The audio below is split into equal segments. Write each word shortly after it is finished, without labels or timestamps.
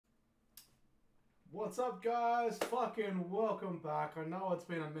What's up, guys? Fucking welcome back. I know it's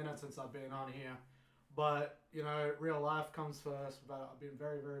been a minute since I've been on here, but you know, real life comes first. But I've been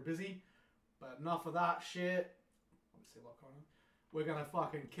very, very busy. But enough of that shit. Let me see what kind of. We're gonna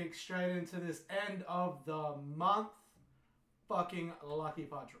fucking kick straight into this end of the month fucking lucky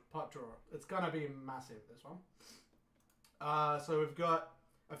pot draw. It's gonna be massive, this one. So we've got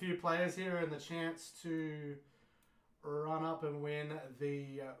a few players here and the chance to run up and win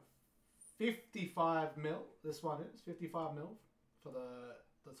the 55 mil. This one is 55 mil for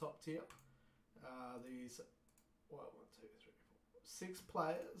the top tier. These 6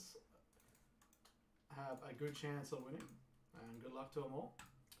 players have a good chance of winning, and good luck to them all.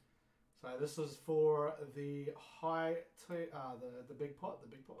 So this is for the the big pot, the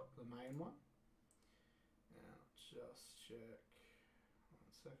main one. Now just check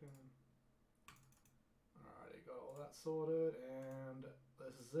 1 second. Alrighty, got all that sorted, and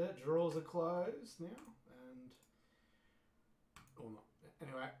this is it. Draws are closed now, and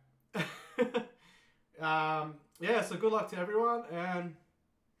anyway. Yeah, so good luck to everyone, and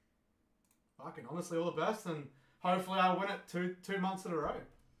fucking honestly, all the best, and hopefully I win it two months in a row.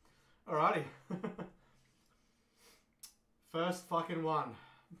 Alrighty. First fucking one.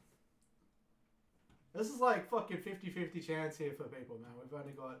 This is like fucking 50-50 chance here for people, man. We've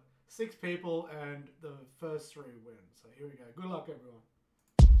only got 6 people and the first 3 win. So here we go. Good luck, everyone.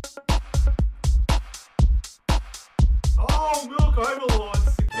 Oh, Milk Overlord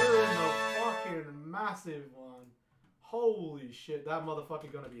securing the fucking massive one. Holy shit, that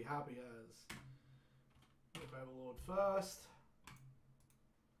motherfucker gonna be happy as. Milk Overlord first.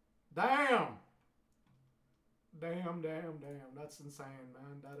 Damn! Damn. That's insane,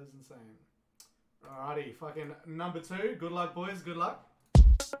 man. That is insane. Alrighty, fucking number 2. Good luck, boys. Good luck.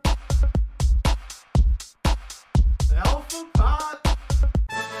 Alpha Pot!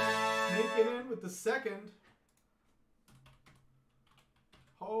 Sneaking in with the second.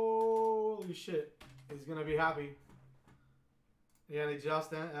 Holy shit. He's gonna be happy. Yeah, and he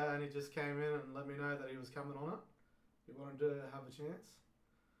just came in and let me know that he was coming on it. He wanted to have a chance.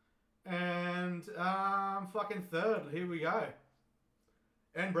 And fucking third. Here we go.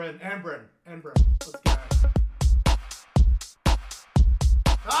 Enbren. Let's go.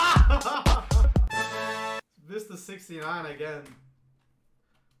 Ah! Vista 69 again.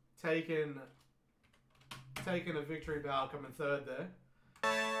 Taking a victory bow, coming third there.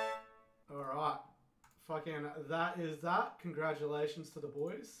 Alright. Fucking that is that. Congratulations to the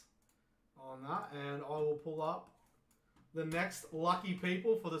boys on that. And I will pull up the next lucky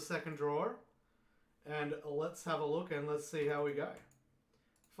people for the second draw. And let's have a look and let's see how we go.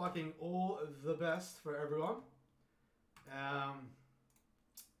 Fucking all the best for everyone.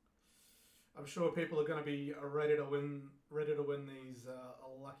 I'm sure people are going to be ready to win these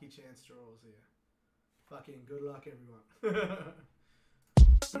lucky chance draws here. Fucking good luck, everyone.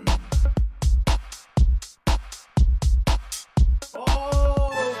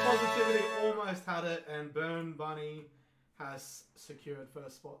 Oh, positivity almost had it, and Burn Bunny has secured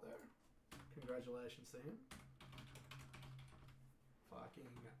first spot there. Congratulations to him.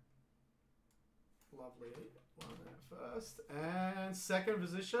 Fucking lovely. One there first. And second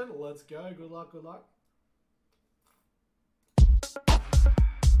position. Let's go. Good luck, good luck.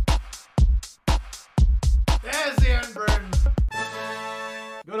 There's the Enbren.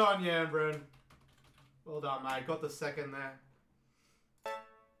 Good on you, Enbren. Well done, mate. Got the second there.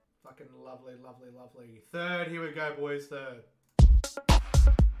 Fucking lovely. Third. Here we go, boys. Third.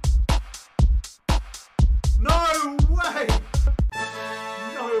 No way!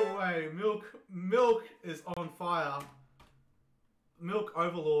 No way. Milk is on fire. Milk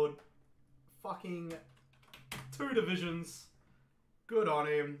Overlord. Fucking 2 divisions. Good on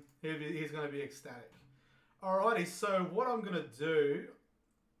him. He's going to be ecstatic. Alrighty, so what I'm going to do,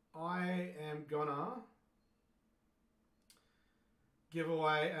 I am going to give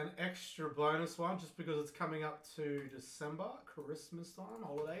away an extra bonus one just because it's coming up to December, Christmas time,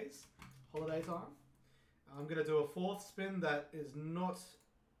 holiday time. I'm going to do a 4th spin that is not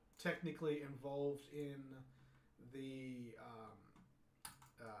technically involved in the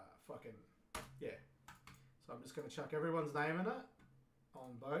yeah. So I'm just going to chuck everyone's name in it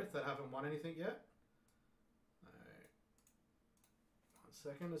on both that haven't won anything yet. 1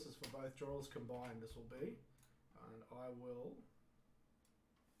 second. This is for both draws combined. This will be, and I will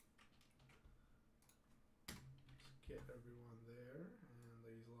get everyone there and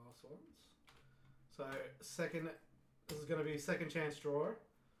these last ones. So this is going to be second chance draw.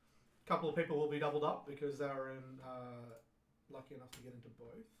 A couple of people will be doubled up because they were lucky enough to get into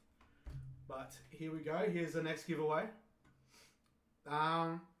both. But here we go. Here's the next giveaway.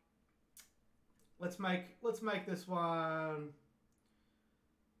 Let's let's make this one.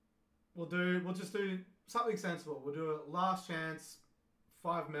 We'll just do something sensible. We'll do a last chance,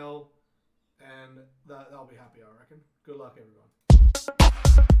 5 mil, and they'll be happy, I reckon. Good luck, everyone.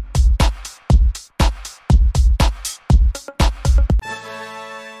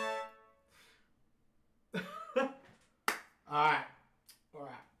 All right.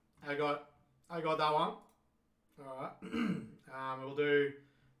 I got that one. All right. We'll do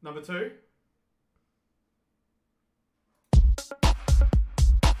number 2.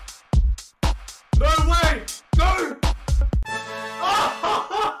 No way! No!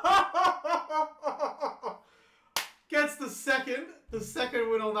 Gets the second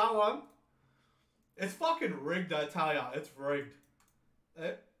win on that one. It's fucking rigged, I tell ya. It's rigged.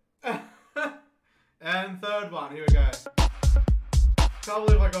 And third one, here we go. Can't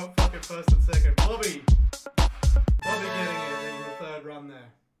believe I got fucking first and second. Bobby getting it in the third run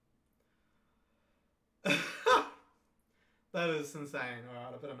there. That is insane.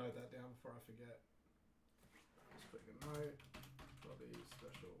 Alright, I better note that down before I forget. Just quick a note. Bobby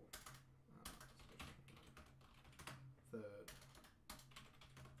special. Third.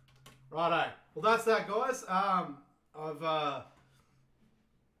 Righto. Well, that's that, guys. I've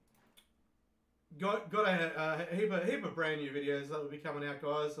got a heap of brand new videos that will be coming out,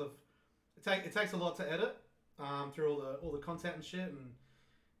 guys. It takes a lot to edit through all the content and shit, and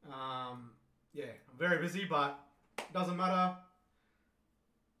yeah, I'm very busy, but it doesn't matter.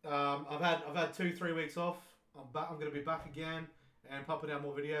 I've had 2-3 weeks off. I'm gonna be back again and pumping out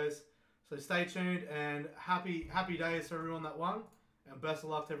more videos. So stay tuned, and happy days to everyone that won, and best of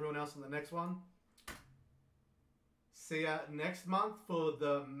luck to everyone else in the next one. See ya next month for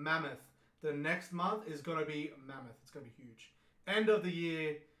the Mammoth. The next month is going to be mammoth. It's going to be huge. End of the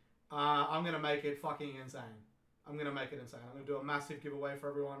year, I'm going to make it fucking insane. I'm going to make it insane. I'm going to do a massive giveaway for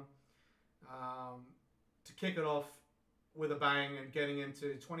everyone to kick it off with a bang and getting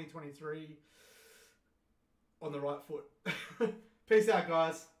into 2023 on the right foot. Peace out,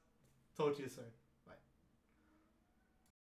 guys. Talk to you soon.